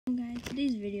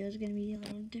Today's video is going to be a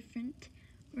little different.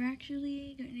 We're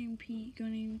actually going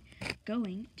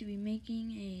to be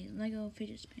making a Lego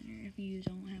fidget spinner if you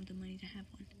don't have the money to have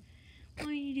one.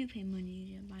 Well, you do pay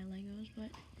money to buy Legos, but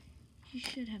you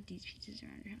should have these pieces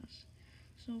around your house.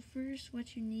 So first,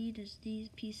 what you need is these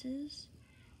pieces.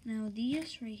 Now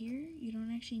these right here, you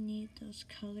don't actually need those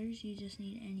colors, you just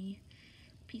need any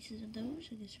pieces of those.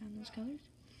 I just found those colors.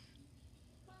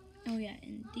 Oh yeah,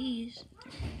 and these,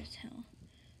 they're red as hell,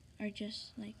 are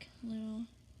just like little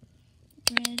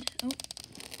red. Oh,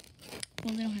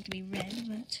 well, they don't have to be red,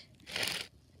 but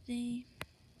they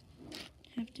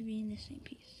have to be in the same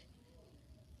piece.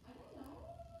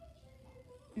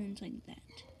 And it's like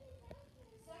that.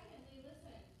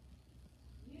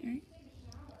 Alright?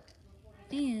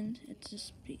 And it's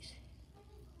this piece.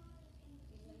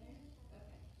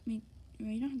 You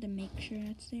don't have to make sure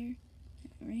that's there,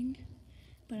 that ring,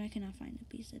 but I cannot find a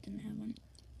piece that didn't have one.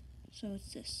 So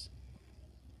it's this.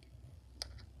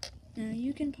 Now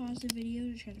you can pause the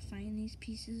video to try to find these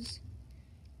pieces,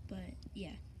 but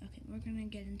yeah, okay, we're gonna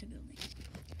get into building.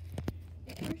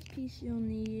 The first piece you'll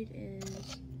need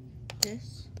is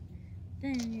this,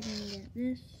 then you're gonna get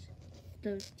this,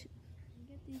 those two. You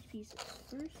get these pieces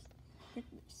first, get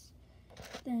this,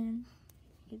 then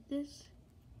get this,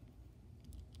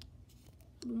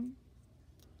 boom.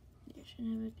 You should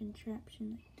have a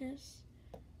contraption like this.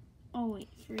 Oh wait,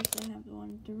 first I have the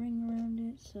one with the ring around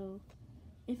it, so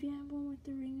if you have one with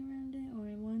the ring around it,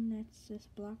 or one that's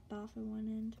just blocked off at one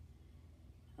end,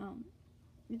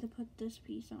 you have to put this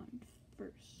piece on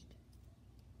first,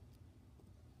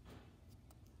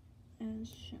 as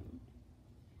shown.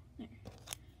 There.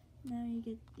 Now you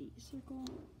get the circle,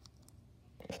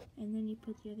 and then you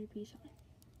put the other piece on.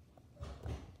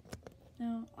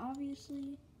 Now,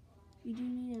 obviously, you do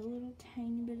need a little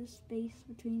tiny bit of space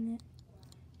between it,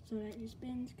 so that it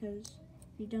spins, because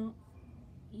if you don't,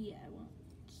 yeah, it won't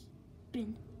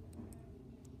spin.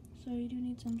 So you do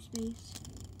need some space.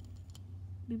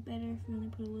 It'd be better if you only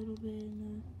put a little bit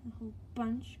in the whole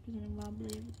bunch, because then it'll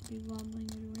be wobbling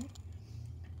everywhere.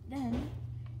 Then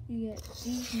you get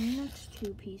these next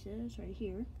two pieces right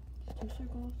here, two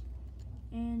circles,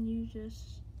 and you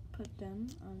just put them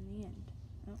on the end.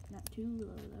 Oh, not too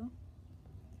low though.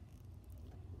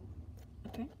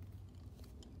 Okay.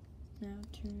 Now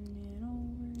turn it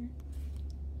over,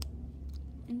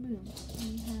 and boom,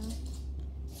 you have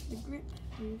the grip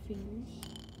for your fingers.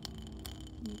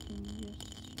 You can just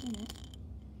spin it.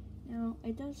 Now,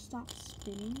 it does stop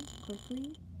spinning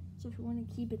quickly, so if you want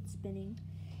to keep it spinning,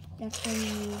 that's when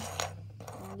you use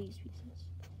all these pieces.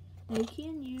 Now, you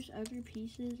can use other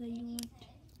pieces that you want.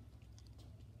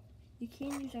 You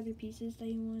can use other pieces that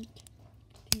you want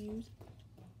to use.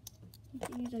 You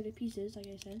can use other pieces, like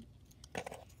I said,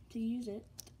 to use it,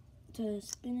 to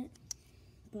spin it,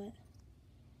 but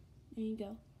there you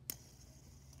go.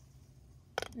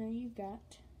 Now you've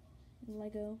got the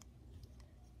Lego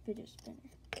fidget spinner.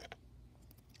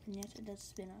 And yes, it does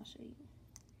spin, I'll show you.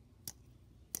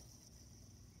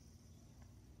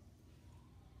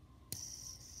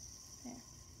 There.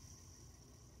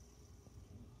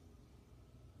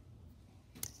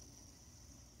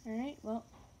 Alright, well,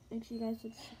 make sure you guys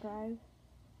subscribe.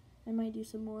 I might do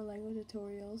some more Lego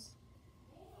tutorials.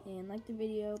 And like the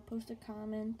video, post a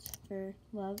comment for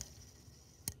love.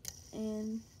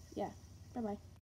 And yeah, bye-bye.